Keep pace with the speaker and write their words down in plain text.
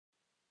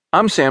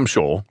I'm Sam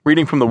Scholl,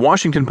 reading from the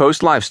Washington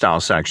Post Lifestyle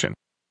section.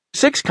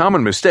 6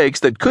 Common Mistakes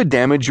That Could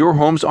Damage Your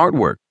Home's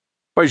Artwork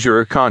by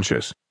Jura,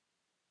 Koncius.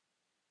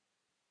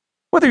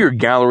 Whether your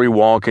gallery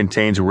wall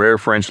contains rare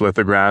French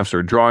lithographs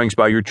or drawings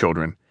by your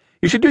children,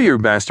 you should do your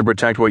best to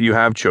protect what you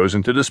have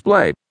chosen to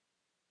display.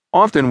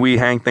 Often we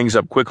hang things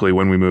up quickly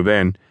when we move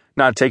in,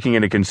 not taking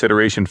into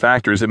consideration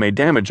factors that may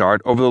damage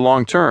art over the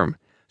long term,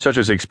 such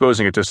as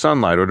exposing it to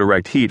sunlight or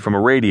direct heat from a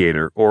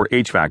radiator or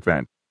HVAC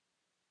vent.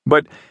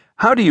 But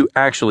how do you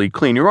actually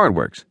clean your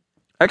artworks?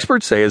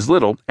 Experts say as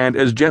little and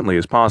as gently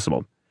as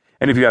possible.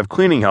 And if you have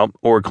cleaning help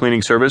or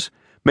cleaning service,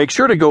 make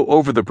sure to go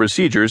over the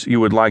procedures you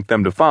would like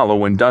them to follow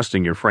when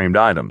dusting your framed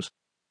items.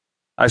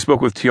 I spoke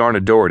with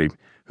Tiarna Doherty,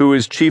 who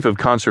is Chief of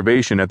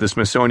Conservation at the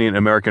Smithsonian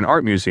American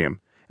Art Museum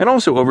and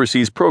also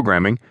oversees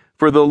programming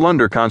for the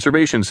Lunder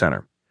Conservation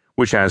Center,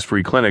 which has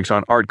free clinics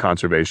on art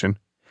conservation.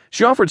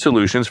 She offered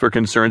solutions for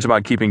concerns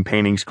about keeping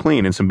paintings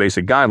clean and some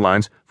basic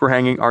guidelines for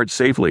hanging art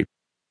safely.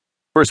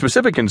 For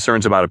specific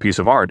concerns about a piece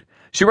of art,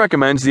 she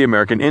recommends the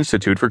American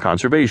Institute for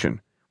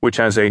Conservation, which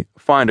has a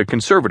Find a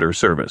Conservator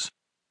service.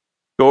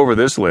 Go over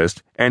this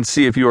list and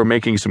see if you are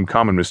making some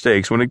common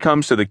mistakes when it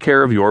comes to the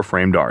care of your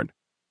framed art.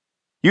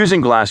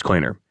 Using glass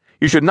cleaner.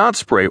 You should not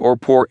spray or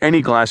pour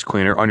any glass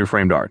cleaner on your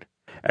framed art.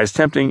 As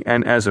tempting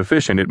and as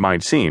efficient it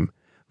might seem,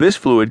 this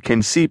fluid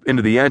can seep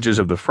into the edges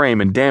of the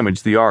frame and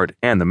damage the art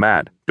and the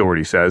mat,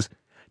 Doherty says.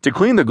 To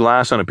clean the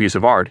glass on a piece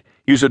of art,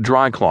 use a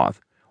dry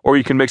cloth, or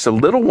you can mix a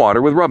little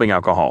water with rubbing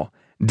alcohol,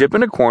 dip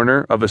in a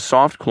corner of a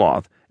soft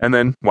cloth, and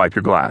then wipe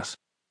your glass.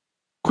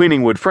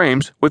 Cleaning wood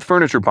frames with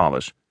furniture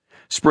polish.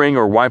 Spraying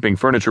or wiping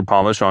furniture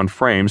polish on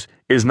frames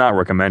is not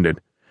recommended.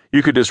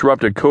 You could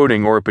disrupt a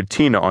coating or a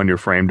patina on your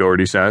frame,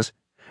 Doherty says.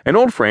 An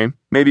old frame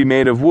may be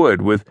made of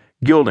wood with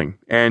gilding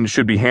and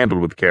should be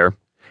handled with care.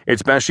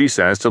 It's best, she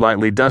says, to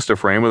lightly dust a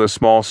frame with a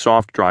small,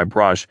 soft, dry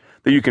brush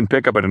that you can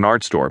pick up at an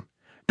art store.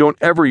 Don't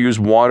ever use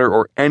water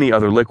or any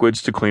other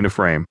liquids to clean a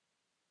frame.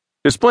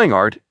 Displaying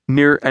art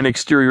near an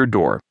exterior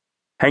door.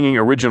 Hanging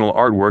original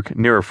artwork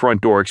near a front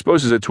door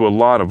exposes it to a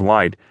lot of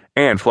light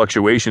and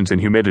fluctuations in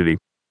humidity.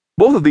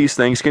 Both of these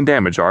things can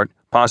damage art,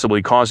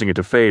 possibly causing it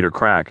to fade or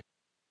crack.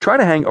 Try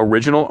to hang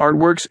original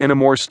artworks in a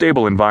more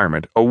stable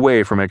environment,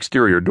 away from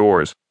exterior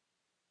doors.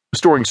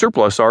 Storing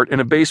surplus art in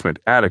a basement,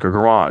 attic, or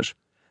garage.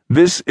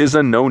 This is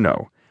a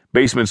no-no.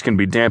 Basements can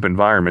be damp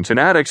environments, and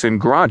attics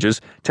and garages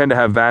tend to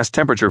have vast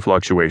temperature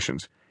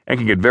fluctuations and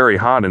can get very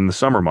hot in the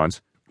summer months,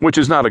 which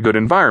is not a good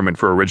environment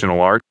for original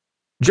art.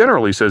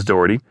 Generally, says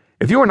Doherty,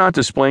 if you are not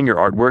displaying your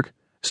artwork,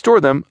 store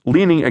them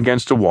leaning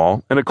against a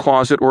wall in a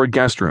closet or a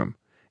guest room.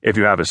 If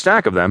you have a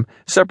stack of them,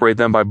 separate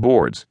them by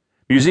boards.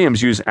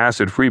 Museums use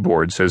acid-free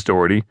boards, says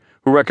Doherty,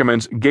 who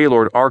recommends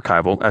Gaylord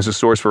Archival as a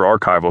source for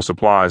archival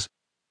supplies.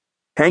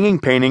 Hanging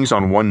paintings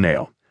on one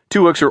nail.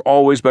 2 hooks are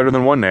always better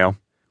than 1 nail.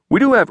 We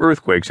do have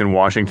earthquakes in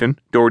Washington,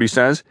 Doherty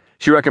says.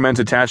 She recommends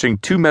attaching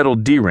 2 metal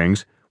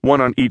D-rings, one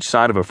on each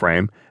side of a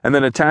frame, and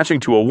then attaching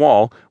to a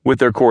wall with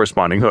their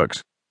corresponding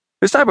hooks.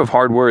 This type of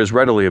hardware is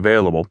readily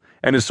available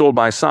and is sold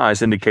by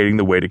size, indicating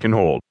the weight it can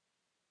hold.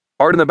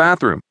 Art in the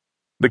bathroom.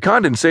 The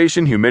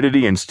condensation,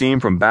 humidity, and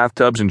steam from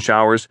bathtubs and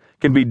showers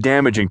can be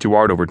damaging to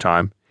art over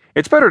time.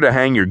 It's better to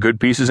hang your good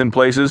pieces in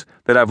places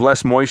that have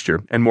less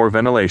moisture and more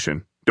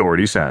ventilation,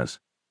 Doherty says.